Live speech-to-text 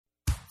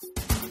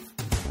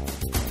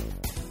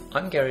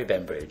I'm Gary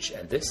Bembridge,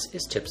 and this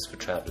is Tips for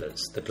Travellers,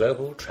 the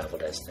global travel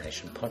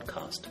destination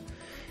podcast.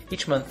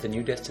 Each month, a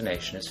new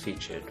destination is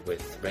featured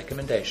with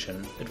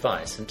recommendation,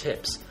 advice, and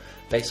tips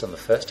based on the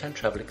first-hand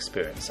travel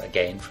experience I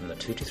gain from the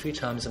 2 to 3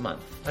 times a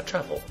month I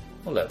travel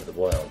all over the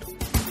world.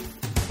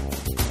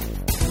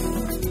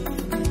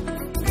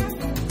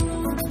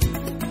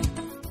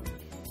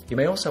 You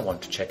may also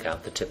want to check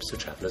out the Tips for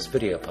Travellers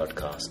video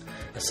podcast,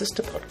 a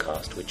sister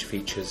podcast which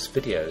features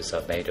videos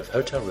I've made of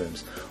hotel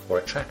rooms or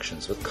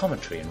attractions with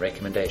commentary and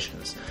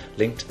recommendations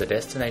linked to the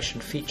destination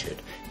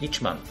featured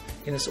each month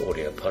in this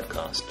audio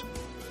podcast.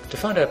 To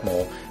find out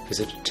more,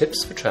 visit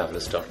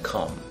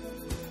tipsfortravellers.com,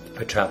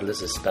 where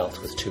Travellers is spelt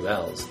with 2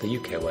 L's, the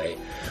UK way,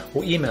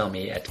 or email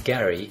me at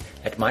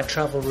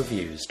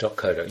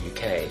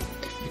gary@mytravelreviews.co.uk.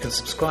 You can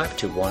subscribe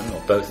to one or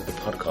both of the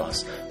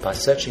podcasts by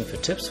searching for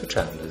Tips for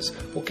Travellers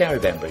or Gary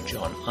Bembridge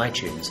on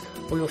iTunes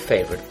or your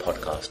favourite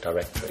podcast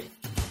directory.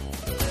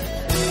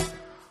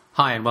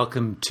 Hi, and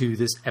welcome to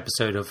this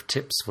episode of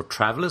Tips for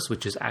Travellers,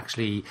 which is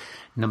actually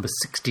number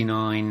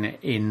 69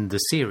 in the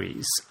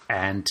series.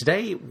 And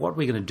today what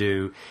we're going to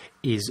do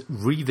is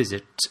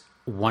revisit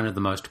one of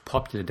the most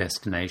popular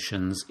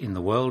destinations in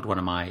the world, one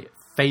of my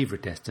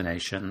favourite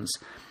destinations,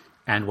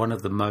 and one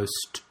of the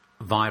most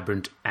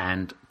vibrant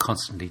and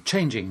constantly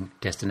changing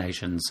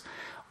destinations,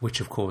 which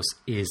of course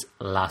is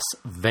Las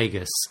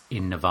Vegas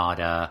in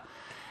Nevada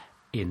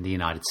in the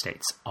United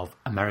States of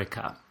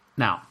America.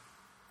 Now,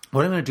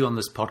 what I'm going to do on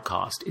this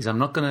podcast is I'm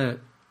not going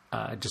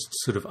to just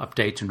sort of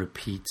update and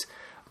repeat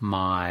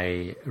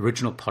my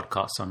original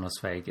podcast on Las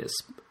Vegas.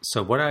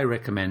 So what I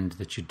recommend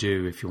that you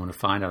do if you want to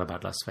find out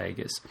about Las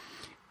Vegas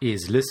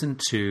is listen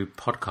to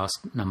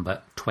podcast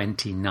number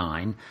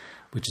 29,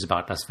 which is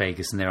about Las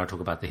Vegas. And there I talk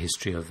about the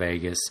history of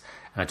Vegas,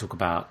 and I talk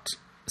about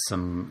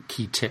some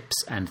key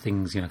tips and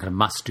things, kind of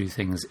must-do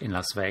things in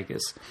Las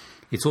Vegas.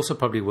 It's also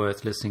probably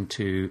worth listening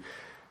to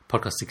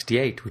podcast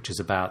 68, which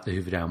is about the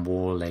Hoover Dam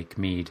Wall, Lake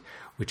Mead,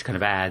 which kind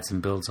of adds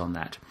and builds on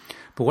that.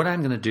 But what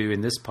I'm going to do in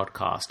this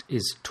podcast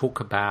is talk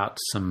about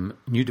some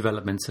new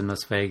developments in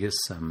Las Vegas,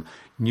 some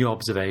new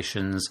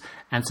observations,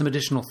 and some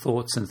additional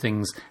thoughts and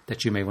things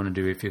that you may want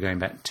to do if you're going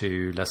back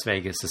to Las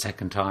Vegas a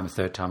second time, a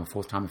third time, a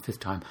fourth time, a fifth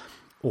time,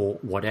 or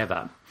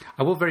whatever.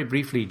 I will very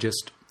briefly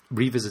just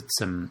revisit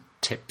some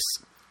tips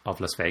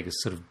of Las Vegas,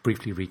 sort of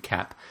briefly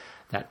recap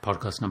that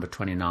podcast number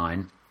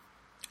 29.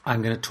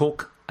 I'm going to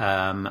talk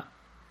a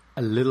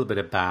little bit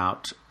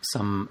about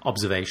some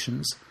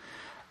observations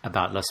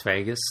about Las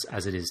Vegas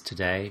as it is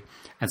today,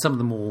 and some of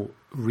the more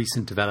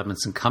recent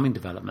developments and coming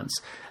developments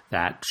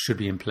that should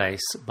be in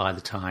place by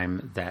the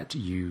time that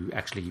you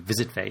actually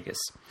visit Vegas.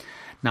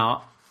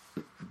 Now,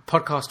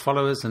 podcast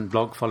followers and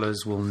blog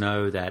followers will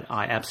know that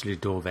I absolutely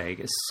adore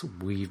Vegas.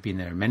 We've been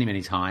there many,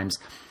 many times,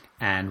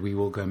 and we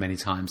will go many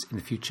times in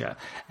the future.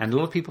 And a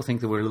lot of people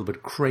think that we're a little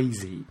bit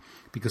crazy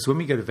because when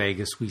we go to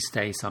Vegas, we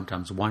stay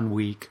sometimes 1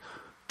 week,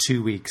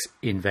 2 weeks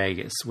in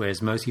Vegas,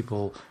 whereas most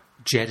people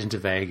jet into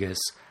Vegas,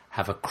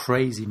 have a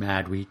crazy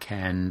mad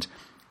weekend,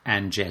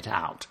 and jet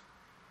out.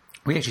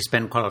 We actually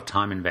spend quite a lot of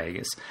time in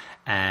Vegas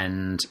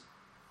and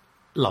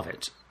love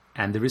it.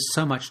 And there is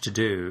so much to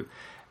do,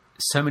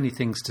 so many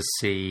things to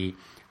see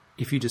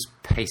if you just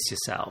pace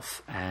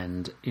yourself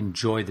and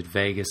enjoy that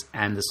Vegas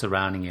and the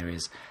surrounding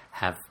areas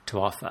have to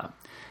offer.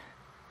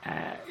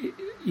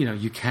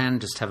 You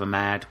can just have a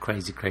mad,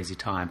 crazy, crazy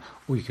time,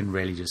 or you can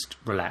really just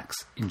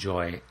relax,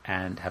 enjoy,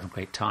 and have a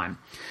great time.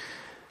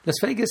 Las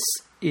Vegas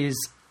is,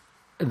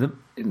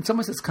 in some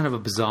ways, it's kind of a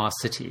bizarre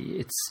city.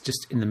 It's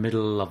just in the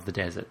middle of the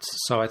desert.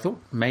 So I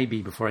thought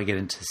maybe before I get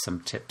into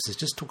some tips, is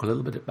just talk a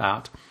little bit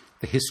about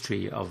the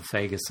history of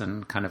Vegas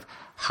and kind of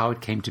how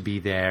it came to be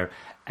there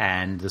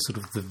and the sort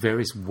of the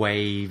various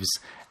waves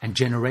and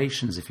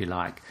generations, if you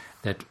like,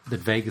 that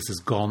Vegas has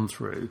gone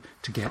through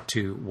to get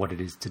to what it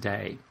is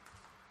today.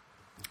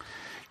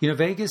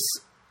 Vegas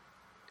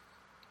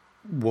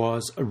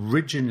was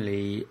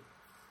originally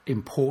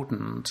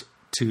important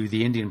to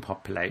the Indian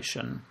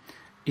population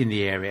in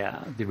the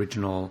area, the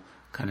original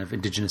kind of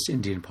indigenous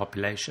Indian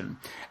population.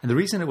 And the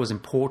reason it was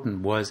important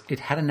was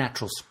it had a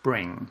natural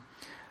spring,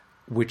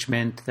 which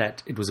meant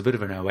that it was a bit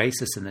of an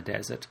oasis in the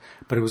desert,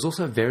 but it was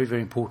also very,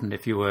 very important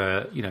if you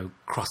were,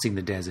 crossing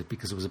the desert,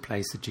 because it was a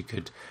place that you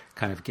could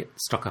kind of get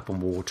stock up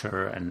on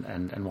water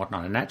and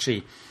whatnot. And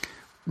actually,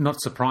 not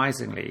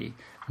surprisingly,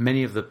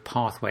 many of the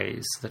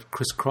pathways that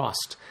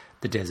crisscrossed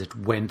the desert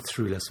went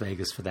through Las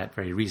Vegas for that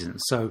very reason.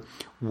 So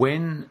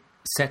when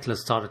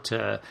settlers started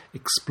to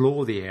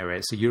explore the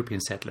area, so European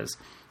settlers,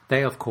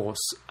 they, of course,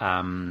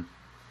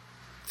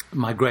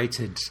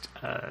 migrated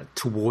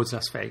towards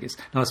Las Vegas.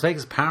 Now, Las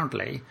Vegas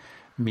apparently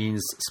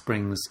means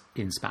springs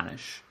in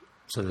Spanish.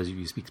 So those of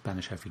you who speak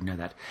Spanish, hopefully know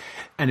that.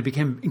 And it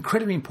became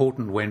incredibly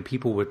important when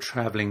people were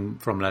traveling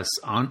from Los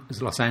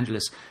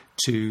Angeles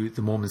to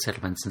the Mormon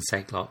settlements in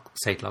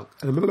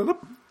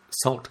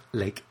Salt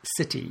Lake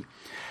City.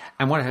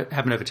 And what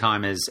happened over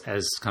time is,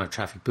 as kind of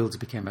traffic builds, it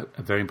became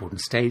a very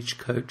important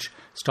stagecoach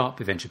stop,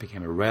 eventually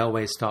became a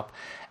railway stop.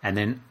 And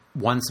then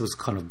once it was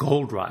kind of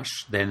gold rush,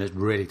 then it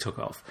really took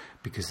off,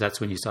 because that's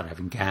when you started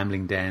having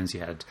gambling dens, you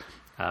had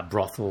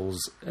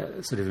brothels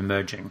sort of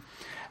emerging.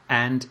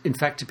 And in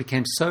fact, it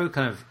became so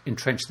kind of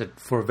entrenched that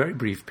for a very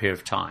brief period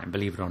of time,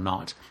 believe it or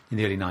not, in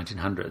the early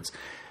 1900s,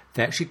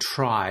 they actually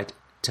tried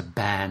to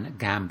ban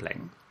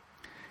gambling.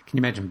 Can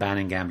you imagine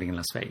banning gambling in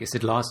Las Vegas?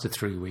 It lasted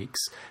 3 weeks.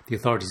 The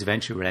authorities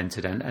eventually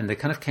relented, and they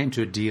kind of came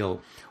to a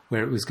deal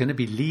where it was going to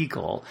be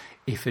legal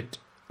if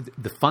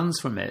the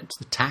funds from it,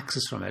 the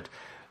taxes from it,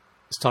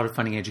 started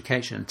funding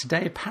education.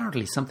 Today,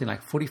 apparently, something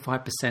like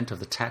 45% of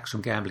the tax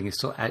from gambling is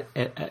still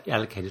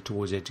allocated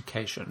towards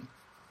education.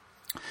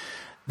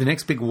 The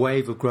next big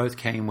wave of growth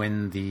came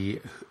when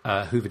the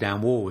Hoover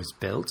Dam Wall was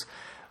built,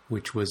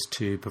 which was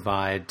to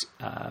provide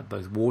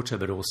both water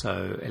but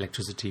also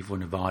electricity for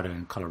Nevada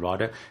and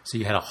Colorado. So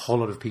you had a whole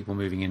lot of people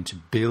moving in to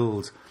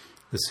build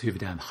this Hoover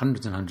Dam,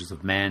 hundreds and hundreds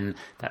of men.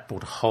 That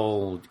brought a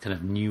whole kind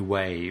of new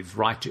wave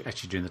right to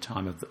actually during the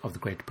time of the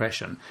Great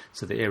Depression.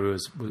 So the area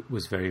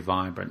was very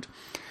vibrant.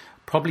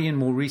 Probably in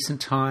more recent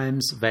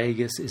times,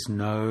 Vegas is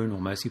known, or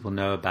most people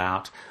know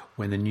about,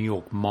 when the New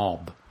York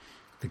mob,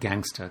 the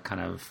gangster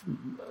kind of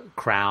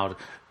crowd,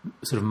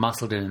 sort of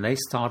muscled in, and they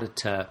started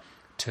to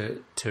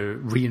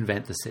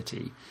reinvent the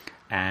city.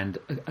 And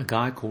a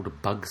guy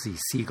called Bugsy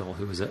Siegel,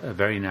 who was a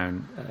very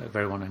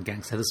well-known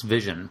gangster, had this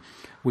vision,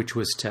 which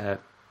was to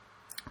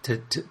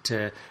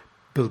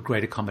build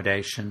great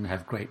accommodation,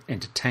 have great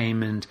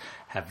entertainment,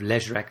 have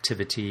leisure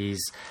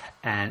activities,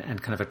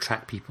 and kind of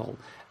attract people.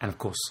 And of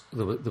course,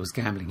 there was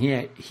gambling.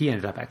 He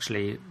ended up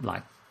actually,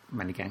 like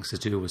many gangsters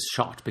do, was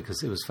shot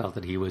because it was felt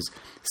that he was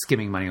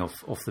skimming money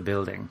off the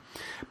building.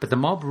 But the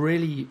mob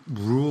really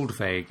ruled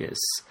Vegas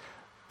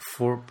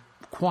for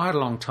quite a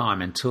long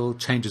time, until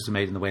changes were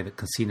made in the way that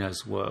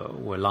casinos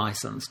were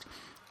licensed,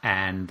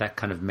 and that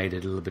kind of made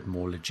it a little bit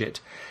more legit.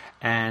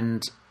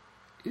 And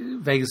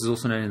Vegas is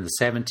also known in the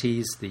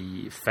 70s.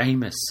 The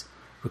famous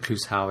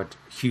recluse Howard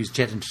Hughes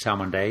jetted into town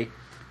one day,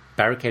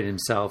 barricaded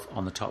himself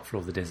on the top floor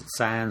of the Desert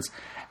Sands,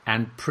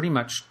 and pretty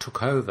much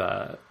took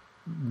over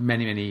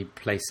many, many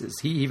places.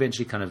 He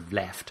eventually kind of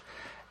left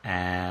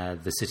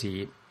the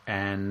city,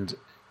 and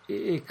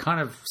it kind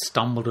of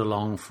stumbled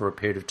along for a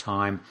period of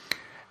time.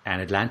 And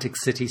Atlantic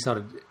City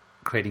started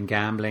creating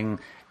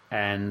gambling.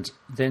 And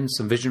then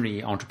some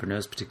visionary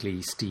entrepreneurs,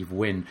 particularly Steve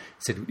Wynn,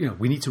 said,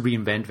 we need to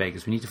reinvent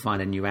Vegas. We need to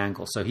find a new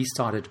angle. So he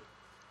started,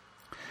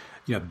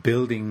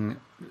 building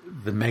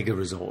the mega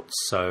resorts.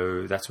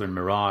 So that's when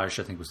Mirage,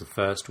 I think, was the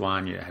first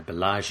one. You had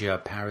Bellagio,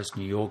 Paris,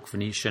 New York,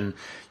 Venetian.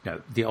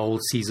 The old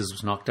Caesars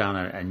was knocked down.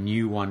 A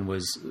new one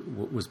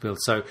was built.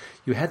 So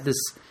you had this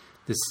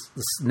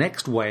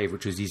next wave,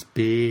 which was these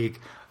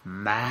big,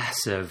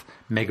 massive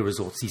mega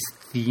resorts, these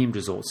themed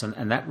resorts,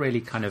 and that really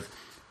kind of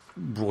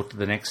brought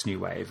the next new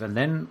wave. And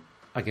then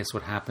I guess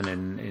what happened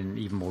in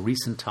even more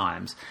recent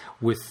times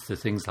with the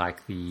things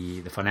like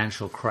the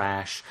financial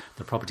crash,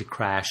 the property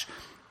crash,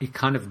 it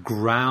kind of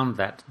ground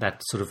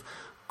that sort of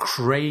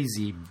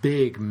crazy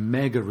big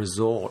mega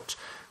resort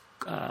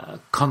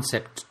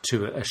concept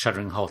to a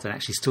shuddering halt. And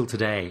actually still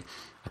today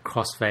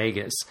across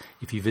Vegas,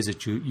 if you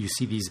visit, you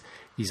see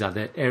these are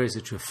the areas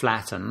that are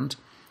flattened,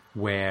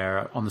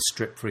 where on the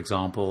Strip, for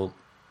example,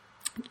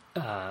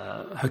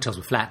 hotels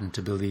were flattened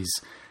to build these,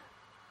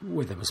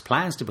 where there was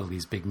plans to build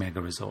these big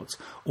mega resorts,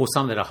 or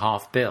some that are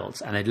half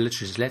built, and they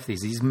literally just left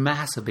these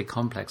massive big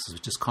complexes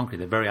with just concrete.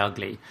 They're very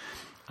ugly,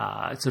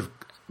 sort of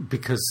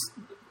because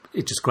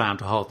it just ground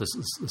to a halt. This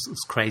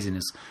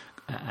craziness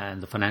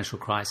and the financial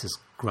crisis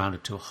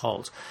grounded to a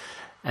halt.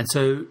 And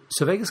so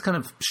Vegas kind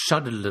of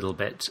shuddered a little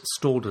bit,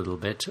 stalled a little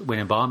bit.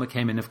 When Obama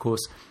came in, of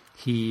course,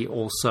 he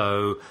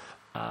also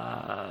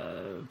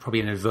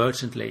probably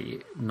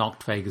inadvertently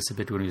knocked Vegas a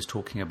bit when he was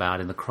talking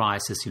about in the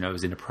crisis, it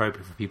was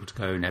inappropriate for people to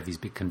go and have these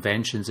big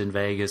conventions in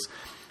Vegas.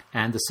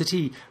 And the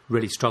city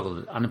really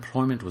struggled.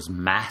 Unemployment was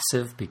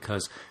massive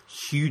because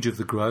huge of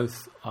the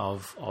growth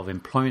of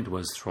employment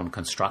was from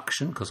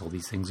construction, because all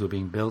these things were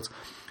being built.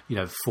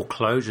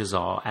 Foreclosures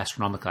are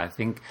astronomical. I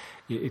think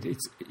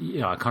it's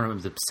I can't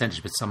remember the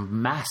percentage, but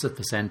some massive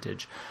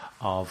percentage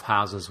of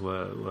houses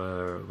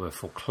were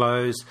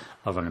foreclosed,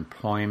 of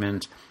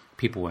unemployment.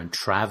 People weren't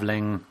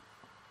traveling,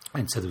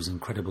 and so there was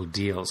incredible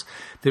deals.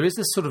 There is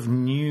this sort of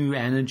new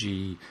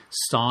energy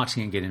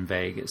starting again in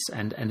Vegas,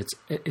 and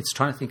it's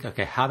trying to think,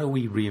 okay, how do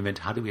we reinvent,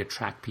 how do we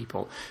attract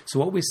people? So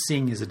what we're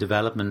seeing is a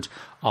development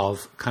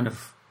of kind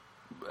of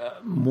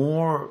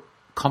more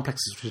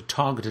complexes which are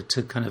targeted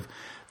to kind of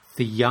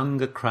the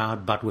younger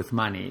crowd, but with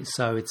money.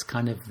 So it's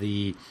kind of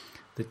the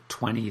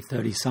 20,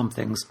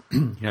 30-somethings,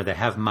 they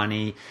have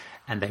money,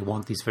 and they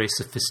want these very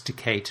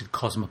sophisticated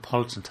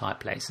cosmopolitan type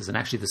places. And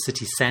actually the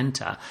city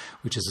center,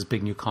 which is this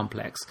big new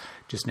complex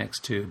just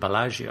next to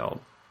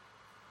Bellagio,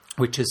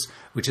 which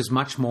is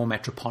much more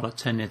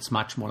metropolitan. It's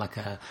much more like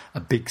a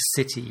big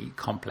city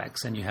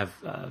complex, and you have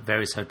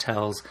various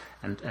hotels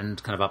and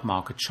kind of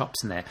upmarket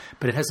shops in there.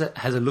 But it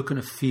has a look and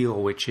a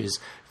feel which is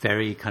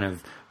very kind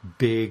of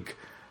big,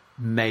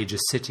 major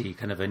city,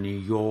 kind of a New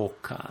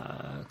York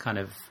kind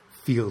of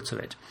feel to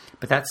it.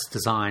 But that's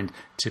designed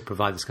to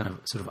provide this kind of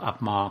sort of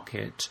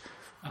upmarket,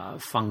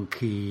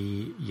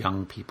 funky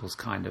young people's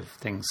kind of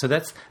thing. So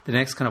that's the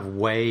next kind of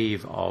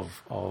wave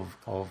of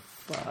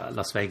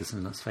Las Vegas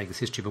and Las Vegas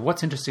history. But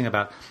what's interesting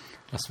about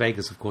Las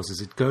Vegas, of course, is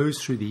it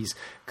goes through these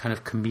kind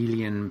of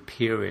chameleon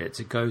periods.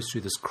 It goes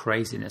through this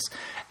craziness.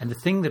 And the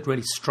thing that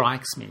really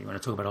strikes me when I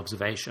talk about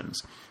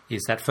observations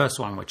is that first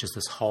one, which is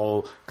this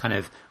whole kind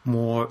of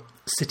more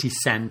city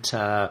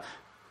center,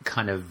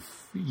 kind of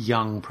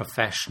young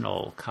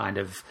professional kind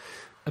of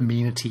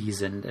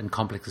amenities and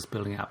complexes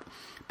building up.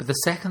 But the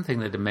second thing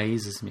that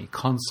amazes me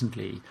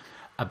constantly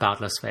about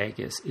Las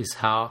Vegas is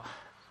how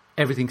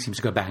everything seems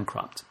to go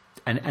bankrupt.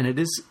 And it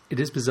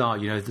is bizarre,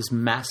 this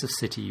massive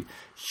city,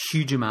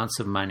 huge amounts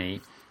of money,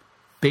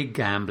 big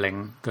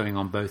gambling going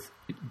on both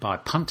by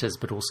punters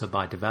but also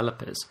by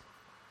developers.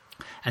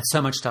 And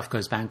so much stuff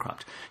goes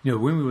bankrupt.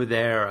 When we were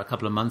there a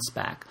couple of months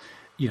back,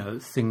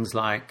 things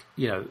like,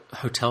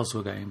 hotels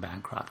were going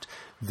bankrupt.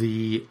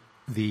 The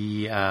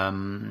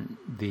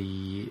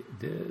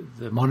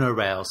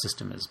monorail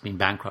system has been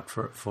bankrupt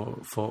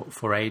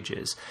for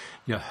ages.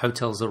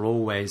 Hotels are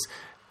always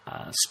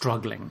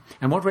struggling.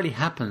 And what really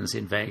happens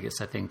in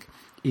Vegas, I think,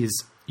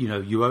 is,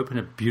 you open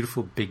a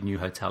beautiful big new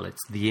hotel.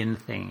 It's the in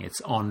thing.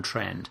 It's on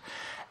trend.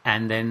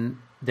 And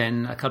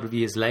then a couple of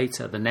years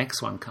later, the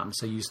next one comes.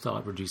 So you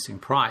start reducing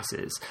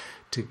prices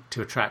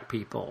to attract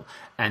people,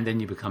 and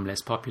then you become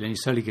less popular, and you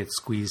slowly get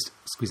squeezed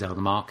out of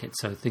the market.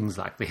 So things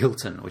like the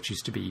Hilton, which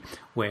used to be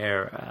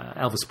where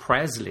Elvis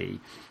Presley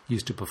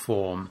used to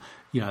perform,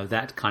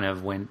 that kind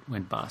of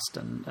went bust.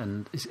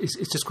 And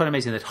it's just quite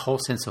amazing, that whole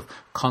sense of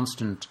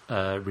constant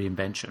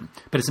reinvention.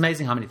 But it's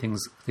amazing how many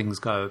things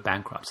go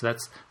bankrupt. So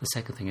that's the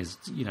second thing is,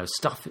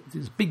 stuff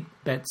is big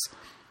bets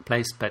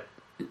placed, but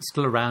it's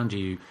still around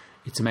you.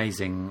 It's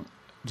amazing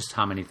just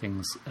how many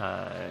things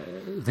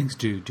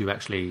do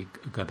actually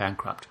go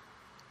bankrupt.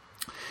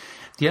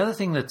 The other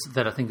thing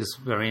that I think is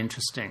very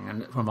interesting,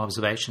 and from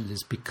observations,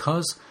 is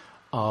because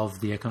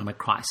of the economic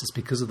crisis,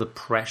 because of the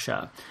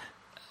pressure.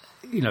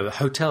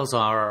 Hotels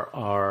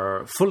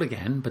are full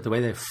again, but the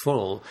way they're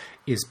full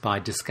is by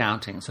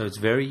discounting. So it's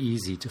very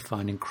easy to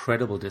find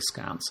incredible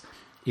discounts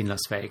in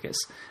Las Vegas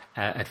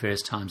at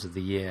various times of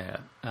the year,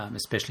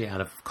 especially out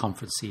of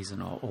conference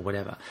season or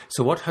whatever.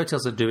 So what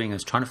hotels are doing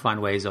is trying to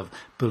find ways of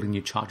building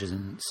new charges.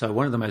 And so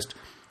one of the most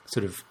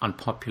sort of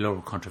unpopular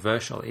or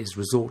controversial is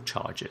resort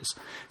charges.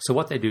 So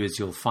what they do is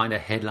you'll find a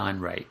headline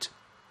rate,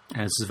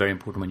 and this is very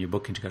important when you're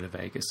booking to go to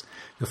Vegas.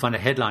 You'll find a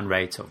headline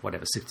rate of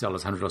whatever, $60,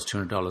 $100,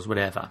 $200,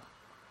 whatever.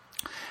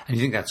 And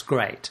you think that's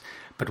great.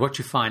 But what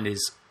you find is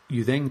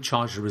you then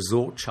charge a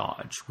resort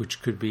charge,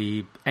 which could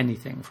be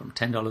anything from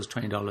 $10,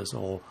 $20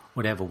 or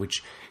whatever,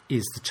 which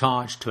is the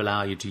charge to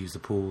allow you to use the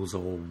pools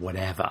or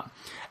whatever.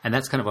 And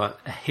that's kind of a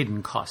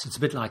hidden cost. It's a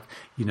bit like,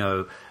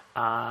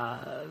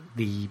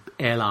 the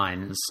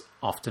airlines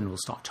often will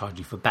start charging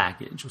you for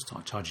baggage or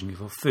start charging you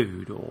for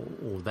food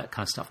or that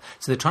kind of stuff.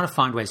 So they're trying to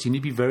find ways. You need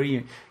to be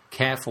very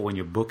careful when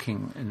you're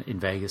booking in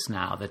Vegas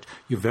now, that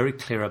you're very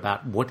clear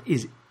about what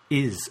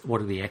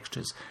are the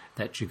extras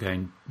that you're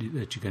going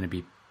to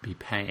be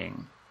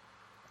paying.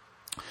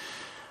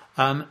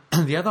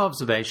 The other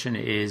observation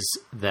is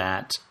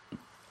that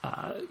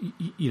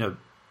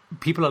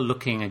people are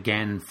looking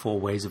again for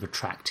ways of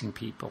attracting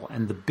people,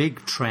 and the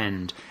big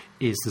trend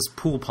is this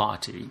pool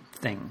party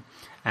thing.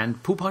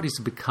 And pool parties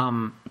have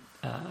become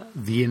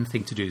the in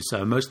thing to do.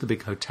 So most of the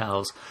big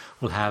hotels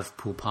will have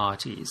pool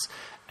parties,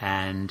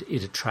 and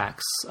it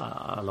attracts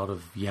a lot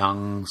of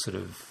young, sort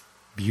of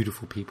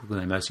beautiful people,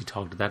 and they mostly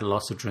target that.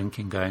 Lots of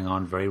drinking going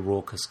on, very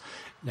raucous.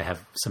 They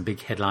have some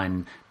big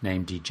headline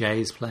name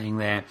DJs playing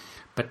there.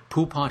 But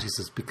pool parties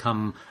has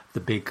become the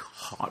big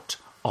hot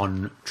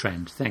on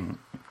trend thing.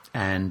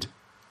 And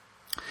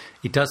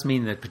it does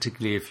mean that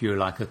particularly if you're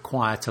like a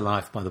quieter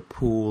life by the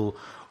pool,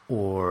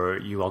 or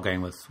you are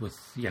going with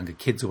younger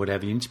kids or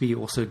whatever, you need to be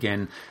also,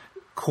 again,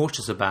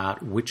 cautious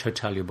about which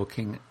hotel you're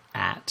booking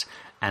at,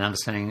 and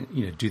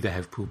understanding, do they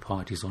have pool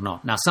parties or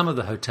not. Now, some of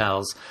the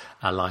hotels,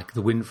 like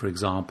the Wynn, for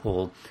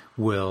example,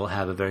 will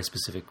have a very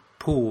specific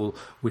pool,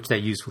 which they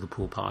use for the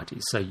pool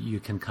parties. So you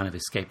can kind of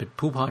escape it.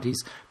 Pool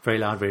parties, very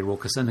loud, very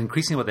raucous. And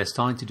increasingly what they're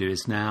starting to do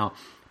is now,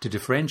 to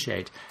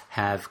differentiate,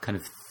 have kind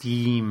of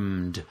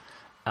themed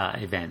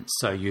events.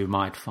 So you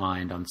might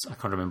find, I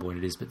can't remember what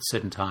it is, but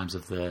certain times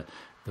of the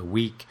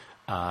week,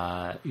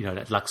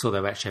 at Luxor, they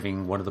were actually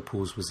having, one of the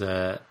pools was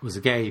a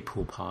gay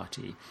pool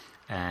party.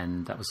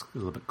 And that was a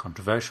little bit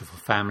controversial for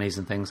families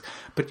and things.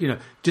 But,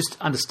 just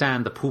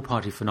understand the pool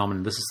party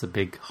phenomenon. This is the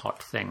big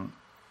hot thing.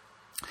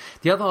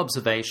 The other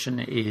observation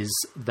is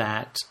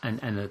that,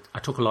 and I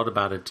talk a lot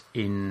about it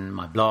in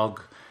my blog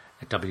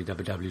at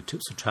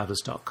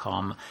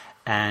www.tipsfortravellers.com,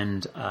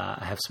 and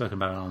I have spoken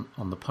about it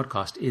on the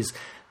podcast, is,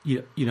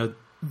 the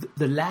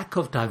lack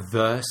of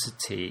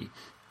diversity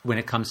when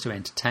it comes to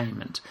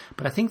entertainment.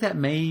 But I think that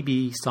may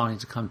be starting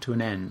to come to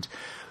an end.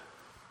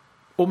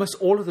 Almost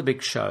all of the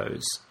big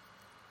shows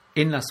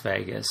in Las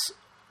Vegas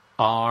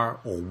are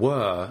or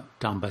were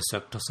done by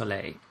Cirque du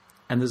Soleil.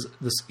 And there's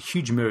this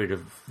huge myriad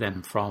of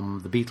them,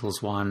 from the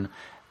Beatles one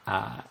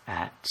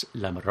at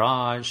Le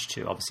Mirage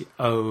to obviously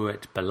O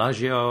at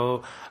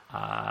Bellagio,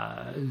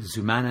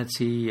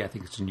 Zumanity, I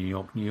think it's in New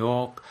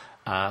York,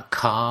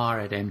 Car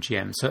at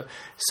MGM. So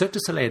Cirque du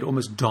Soleil had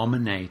almost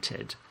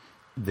dominated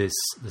this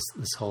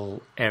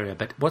whole area.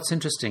 But what's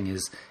interesting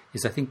is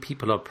I think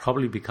people are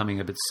probably becoming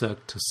a bit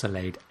Cirque du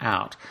Soleil'd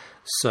out.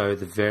 So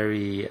the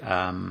very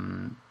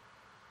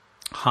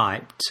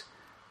hyped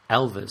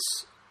Elvis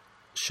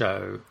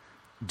show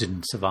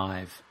didn't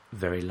survive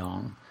very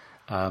long.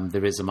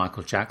 There is a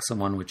Michael Jackson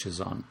one which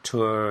is on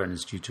tour and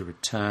is due to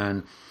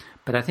return.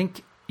 But I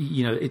think,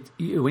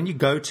 when you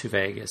go to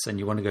Vegas and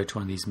you want to go to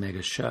one of these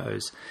mega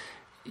shows,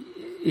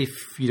 if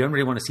you don't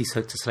really want to see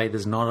Cirque du Soleil,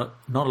 there's not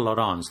a lot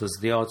on. So there's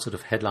the odd sort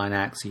of headline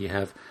acts. So you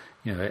have,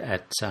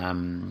 at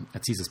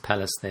Caesar's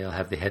Palace, they'll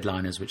have the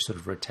headliners which sort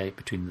of rotate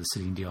between the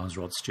Celine Dion's,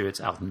 Rod Stewart's,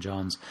 Elton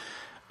John's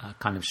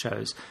kind of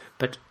shows.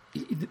 But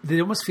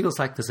it almost feels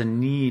like there's a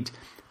need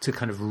to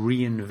kind of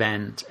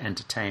reinvent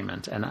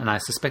entertainment. And I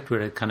suspect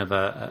we're at kind of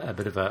a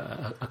bit of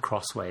a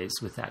crossways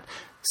with that.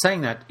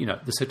 Saying that,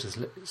 the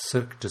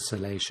Cirque du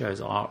Soleil shows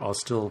are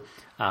still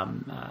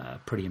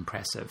pretty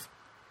impressive.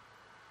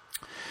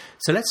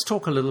 So let's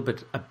talk a little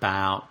bit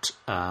about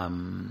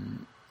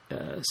some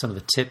of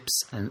the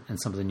tips and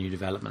some of the new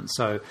developments.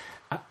 So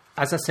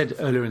as I said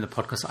earlier in the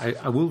podcast,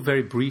 I will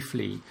very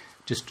briefly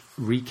just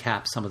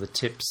recap some of the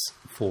tips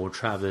for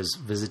travelers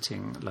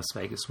visiting Las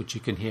Vegas, which you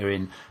can hear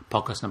in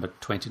podcast number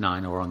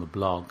 29 or on the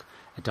blog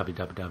at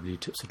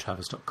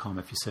www.tipsfortravels.com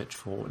if you search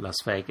for Las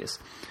Vegas.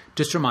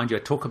 Just to remind you, I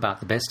talk about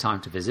the best time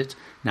to visit.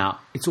 Now,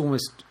 it's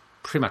almost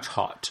pretty much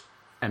hot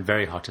and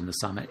very hot in the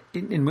summer.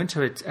 In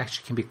winter, it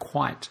actually can be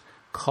quite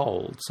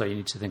cold, so you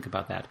need to think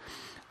about that.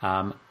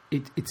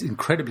 It's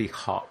incredibly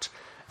hot,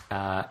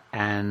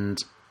 and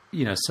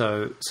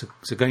so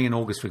going in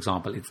August, for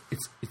example,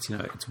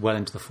 it's well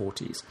into the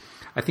 40s.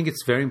 I think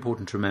it's very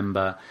important to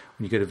remember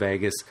when you go to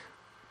Vegas,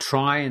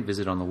 try and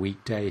visit on the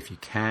weekday if you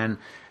can.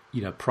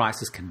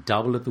 Prices can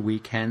double at the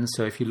weekend,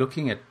 so if you're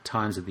looking at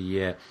times of the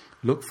year,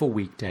 look for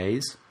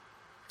weekdays.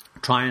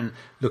 Try and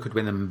look at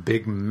when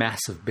the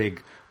massive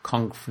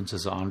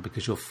conferences are on,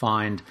 because you'll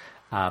find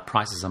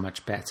prices are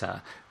much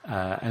better.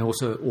 And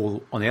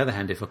also, on the other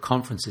hand, if a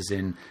conference is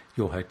in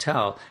your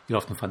hotel, you'll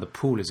often find the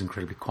pool is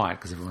incredibly quiet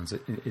because everyone's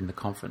in the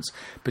conference.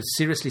 But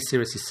seriously,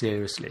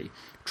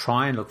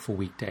 try and look for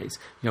weekdays.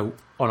 On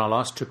our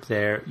last trip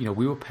there,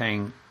 we were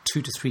paying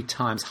 2 to 3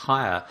 times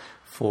higher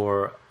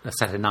for a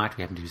Saturday night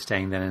we happened to be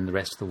staying there than the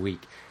rest of the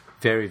week.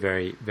 Very,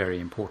 very, very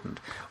important.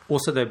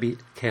 Also, though, be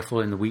careful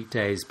in the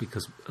weekdays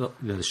because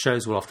the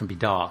shows will often be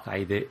dark.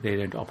 They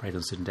don't operate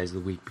on certain days of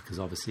the week because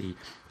obviously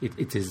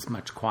it is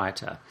much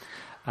quieter.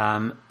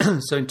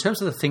 So in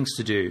terms of the things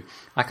to do,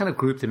 I kind of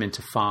group them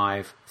into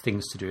 5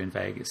 things to do in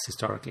Vegas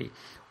historically.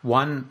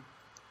 One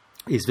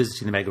is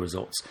visiting the mega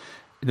resorts.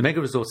 The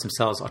mega resorts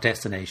themselves are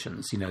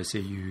destinations, so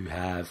you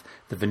have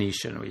the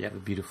Venetian, where you have a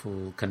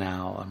beautiful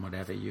canal and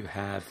whatever. You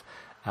have,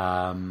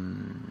 the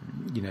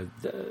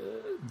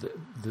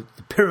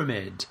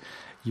Pyramid.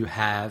 You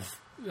have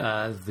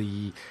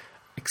the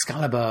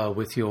Excalibur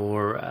with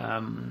your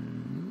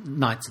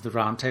Knights of the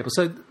Round Table.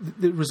 So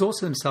the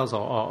resorts themselves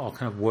are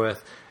kind of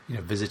worth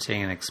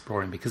visiting and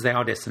exploring because they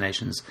are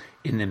destinations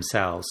in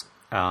themselves,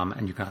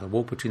 and you can either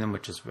walk between them,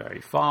 which is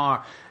very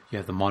far. You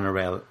have the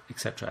monorail,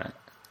 etc.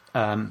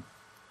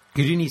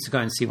 You do need to go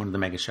and see one of the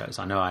mega shows.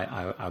 I know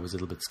I was a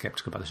little bit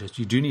skeptical about the shows.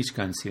 You do need to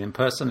go and see them.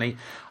 Personally,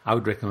 I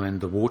would recommend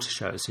the water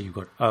shows. So you've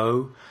got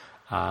O,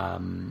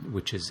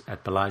 which is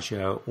at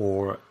Bellagio,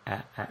 or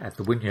at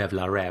the Wynn you have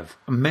La Rêve.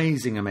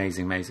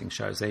 Amazing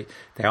shows. They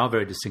are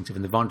very distinctive,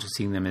 and the advantage of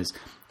seeing them is,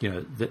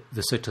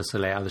 the Cirque du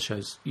Soleil, other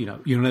shows,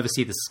 you'll never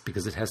see this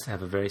because it has to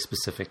have a very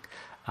specific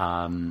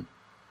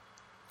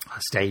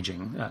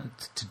staging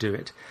to do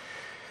it.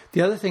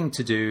 The other thing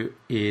to do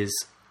is,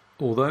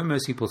 although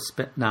most people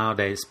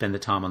nowadays spend the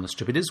time on the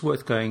Strip, it is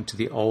worth going to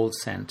the old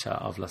center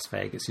of Las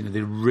Vegas,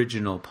 the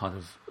original part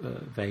of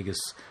Vegas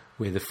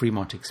where the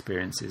Fremont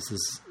experience is.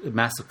 There's a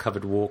massive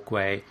covered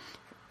walkway,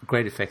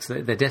 great effects.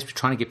 They're desperately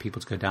trying to get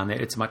people to go down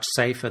there. It's much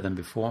safer than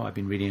before. I've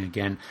been reading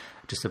again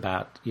just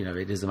about,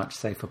 it is a much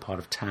safer part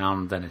of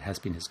town than it has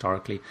been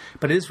historically.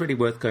 But it is really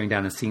worth going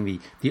down and seeing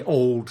the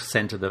old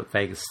center of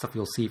Vegas, stuff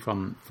you'll see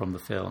from the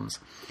films.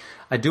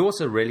 I do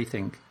also really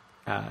think,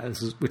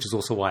 which is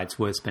also why it's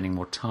worth spending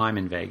more time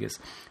in Vegas,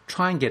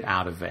 try and get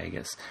out of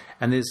Vegas.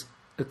 And there's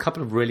a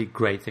couple of really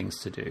great things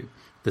to do.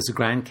 There's a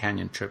Grand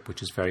Canyon trip,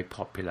 which is very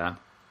popular,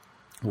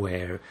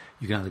 where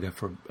you can either go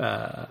for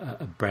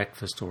a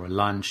breakfast or a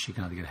lunch. You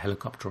can either get a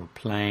helicopter or a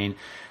plane.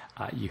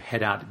 You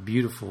head out,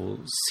 beautiful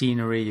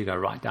scenery. You go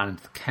right down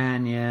into the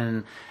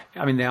canyon.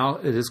 I mean,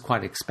 it is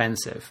quite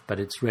expensive,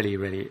 but it's really,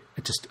 really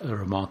just a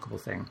remarkable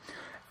thing.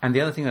 And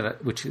the other thing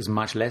which is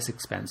much less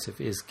expensive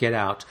is get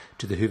out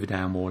to the Hoover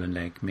Dam Wall in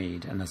Lake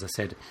Mead. And as I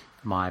said,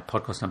 my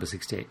podcast number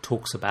 68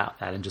 talks about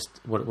that and just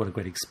what a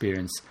great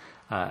experience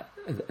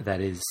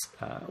that is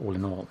all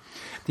in all.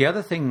 The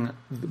other thing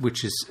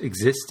which is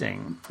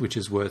existing, which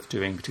is worth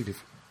doing, particularly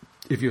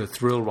if you're a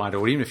thrill rider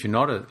or even if you're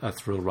not a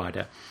thrill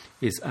rider,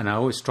 is, and I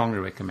always strongly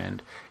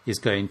recommend, is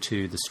going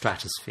to the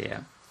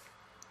Stratosphere,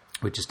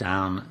 which is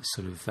down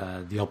sort of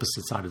the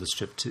opposite side of the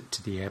strip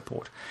to the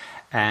airport.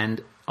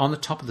 And on the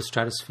top of the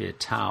Stratosphere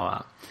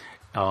Tower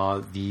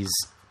are these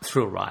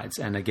thrill rides.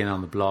 And again,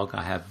 on the blog,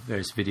 I have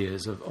various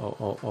videos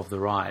of the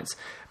rides.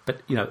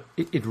 But,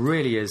 it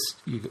really is,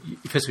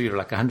 first of all, you're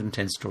like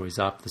 110 stories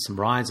up. There's some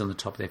rides on the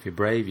top there. If you're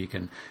brave, you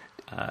can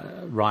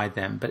ride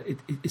them. But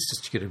it's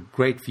just, you get a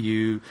great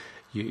view.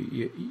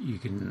 You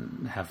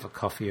can have a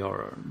coffee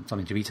or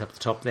something to eat up the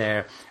top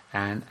there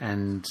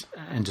and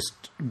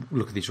just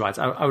look at these rides.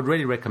 I would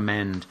really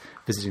recommend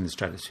visiting the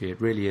Stratosphere.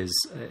 It really is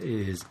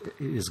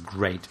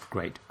great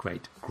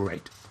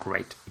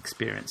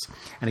experience.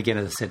 And again,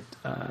 as I said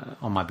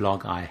on my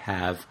blog, I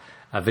have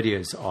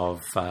videos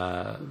of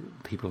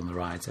people on the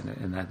rides,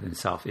 and that in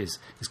itself is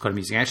quite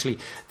amusing. Actually,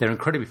 they're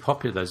incredibly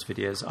popular, those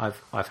videos.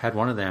 I've had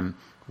one of them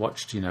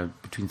watched,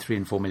 between 3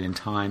 and 4 million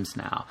times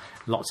now.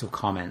 Lots of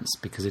comments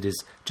because it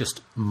is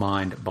just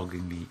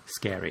mind-bogglingly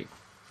scary.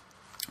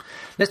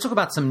 Let's talk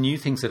about some new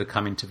things that are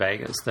coming to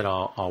Vegas that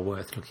are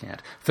worth looking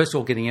at. First of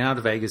all, getting out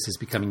of Vegas is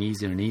becoming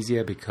easier and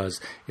easier because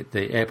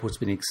the airport's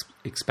been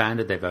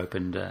expanded. They've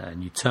opened a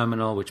new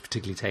terminal, which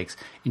particularly takes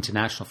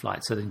international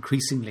flights. So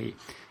increasingly,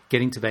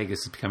 getting to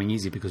Vegas is becoming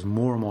easier because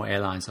more and more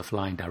airlines are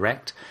flying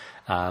direct.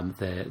 Las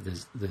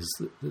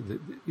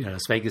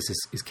Vegas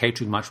is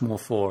catering much more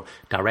for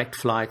direct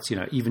flights.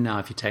 Even now,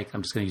 if you take,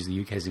 I'm just going to use the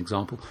UK as an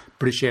example,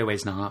 British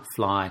Airways now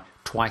fly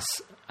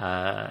twice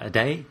a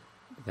day.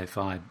 They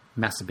fly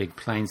massive big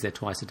planes there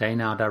twice a day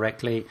now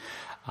directly.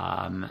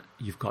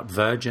 You've got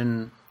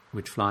Virgin,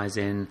 which flies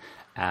in,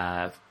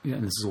 and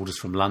this is all just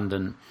from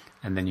London.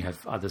 And then you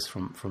have others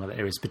from other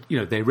areas. But,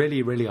 they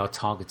really, really are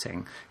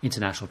targeting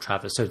international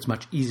travelers. So it's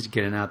much easier to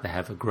get in and out. They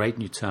have a great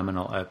new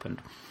terminal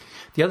opened.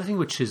 The other thing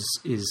which is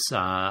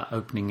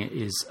opening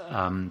is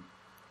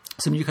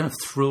some new kind of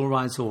thrill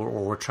rides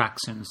or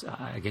attractions,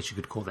 I guess you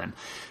could call them.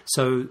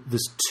 So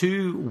there's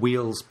 2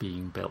 wheels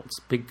being built,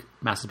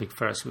 massive big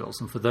Ferris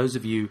wheels. And for those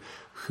of you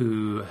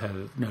who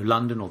have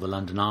London or the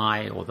London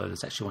Eye, although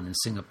there's actually one in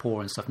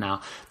Singapore and stuff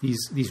now,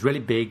 these really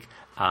big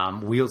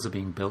wheels are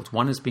being built.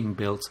 One is being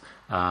built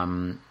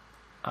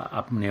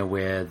up near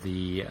where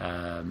the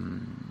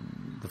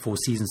Four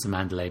Seasons of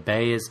Mandalay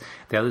Bay is.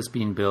 The other is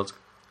being built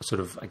sort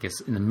of, I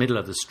guess, in the middle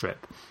of the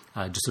strip,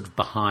 just sort of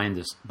behind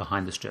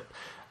the strip,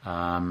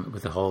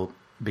 with the whole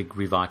big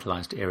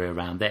revitalized area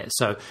around there.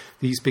 So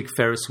these big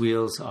Ferris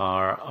wheels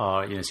are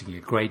so you can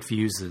get great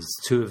views. There's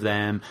 2 of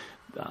them.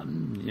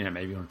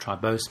 Maybe you want to try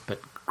both,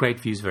 but great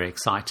views, very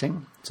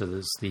exciting. So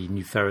there's the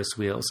new Ferris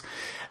wheels.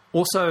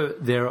 Also,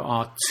 there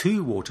are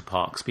 2 water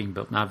parks being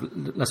built. Now,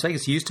 Las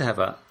Vegas used to have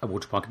a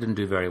water park. It didn't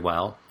do very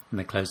well, and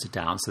they closed it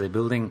down. So they're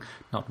building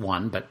not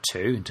 1, but 2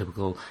 in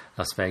typical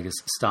Las Vegas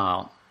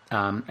style.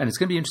 And it's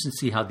going to be interesting to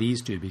see how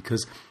these do,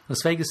 because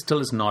Las Vegas still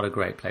is not a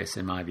great place,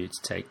 in my view,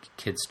 to take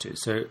kids to.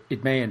 So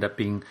it may end up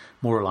being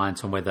more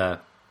reliant on whether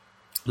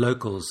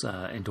locals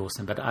endorse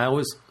them. But I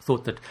always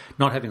thought that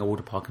not having a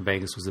water park in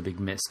Vegas was a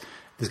big miss.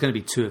 There's going to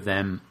be 2 of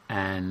them,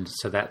 and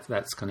so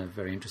that's kind of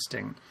very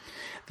interesting.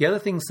 The other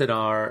things that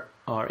are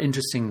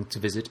interesting to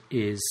visit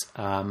is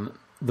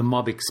the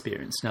mob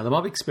experience. Now, the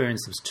mob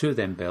experience, there's 2 of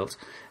them built.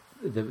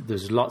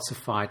 There's lots of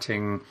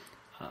fighting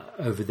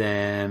over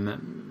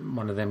them.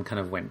 One of them kind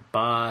of went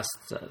bust.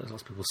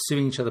 Lots of people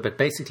suing each other. But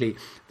basically,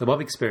 the mob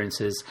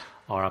experiences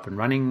are up and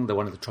running. The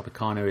one at the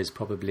Tropicana is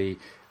probably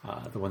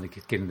the one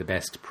that's getting the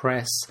best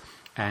press.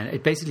 And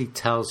it basically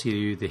tells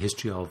you the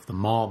history of the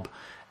mob.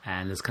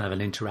 And there's kind of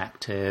an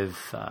interactive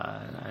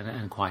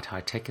and quite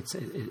high tech. It's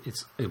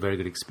a very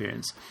good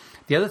experience.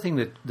 The other thing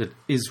that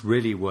is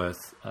really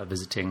worth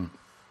visiting,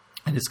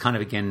 and it's kind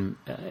of again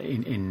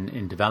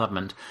in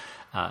development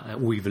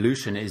or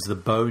evolution, is the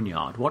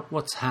Boneyard.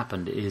 What's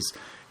happened is,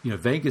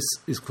 Vegas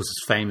is, of course,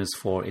 famous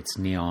for its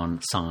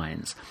neon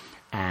signs.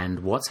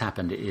 And what's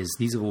happened is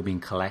these have all been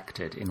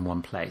collected in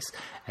one place.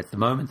 At the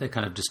moment, they're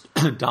kind of just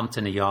dumped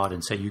in a yard,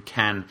 and so you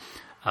can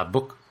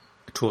book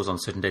tours on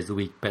certain days of the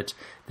week, but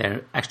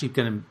they're actually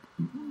going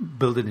to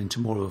build it into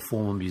more of a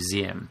formal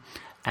museum.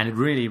 And it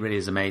really, really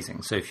is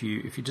amazing. So if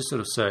you just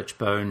sort of search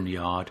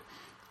Boneyard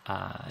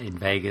in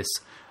Vegas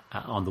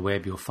on the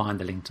web, you'll find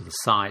the link to the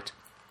site.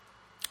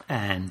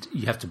 And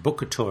you have to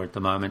book a tour at the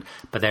moment,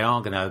 but they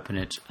are going to open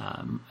it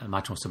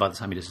much more. So by the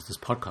time you listen to this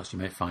podcast, you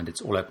may find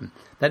it's all open.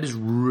 That is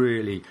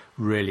really,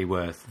 really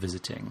worth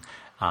visiting,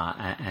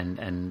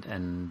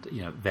 and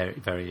very,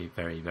 very,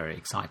 very, very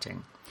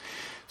exciting.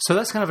 So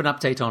that's kind of an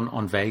update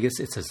on Vegas.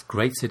 It's a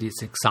great city.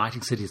 It's an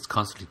exciting city. It's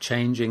constantly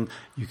changing.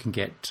 You can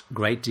get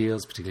great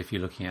deals, particularly if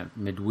you're looking at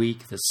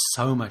midweek. There's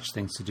so much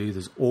things to do.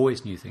 There's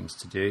always new things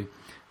to do.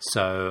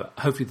 So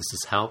hopefully this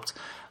has helped.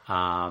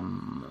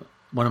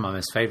 one of my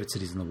most favorite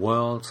cities in the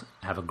world.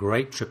 Have a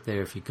great trip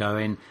there if you're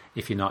going.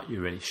 If you're not,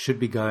 you really should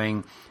be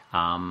going.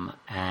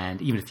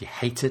 And even if you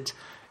hate it,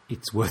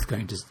 it's worth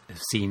going to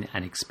have seen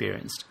and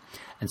experienced.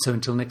 And so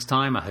until next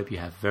time, I hope you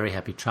have very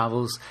happy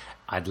travels.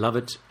 I'd love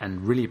it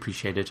and really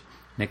appreciate it.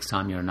 Next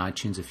time you're on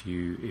iTunes, if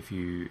you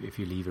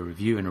leave a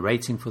review and a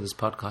rating for this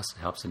podcast, it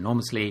helps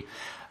enormously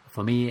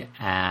for me.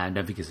 And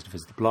don't forget to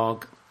visit the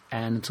blog.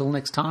 And until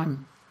next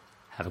time,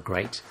 have a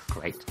great,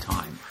 great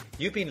time.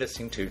 You've been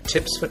listening to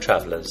Tips for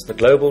Travelers, the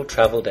Global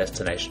Travel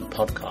Destination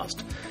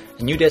podcast.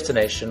 A new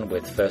destination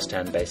with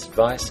first-hand based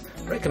advice,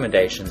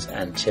 recommendations,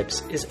 and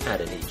tips is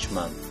added each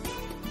month.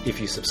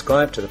 If you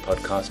subscribe to the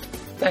podcast,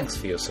 thanks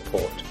for your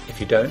support. If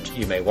you don't,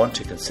 you may want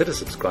to consider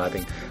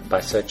subscribing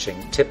by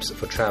searching Tips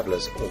for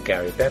Travelers or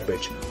Gary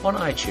Beveridge on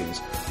iTunes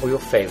or your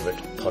favorite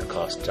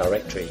podcast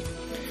directory.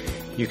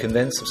 You can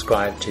then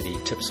subscribe to the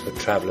Tips for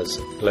Travelers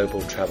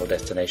Global Travel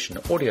Destination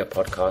audio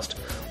podcast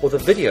or the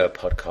video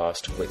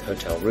podcast with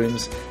hotel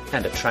rooms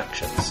and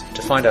attractions.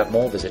 To find out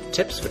more, visit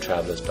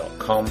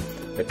tipsfortravelers.com,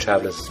 where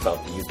Travelers is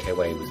spelled the UK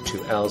way with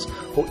 2 L's,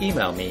 or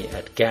email me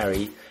at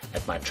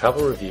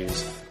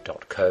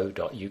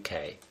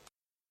gary@mytravelreviews.co.uk.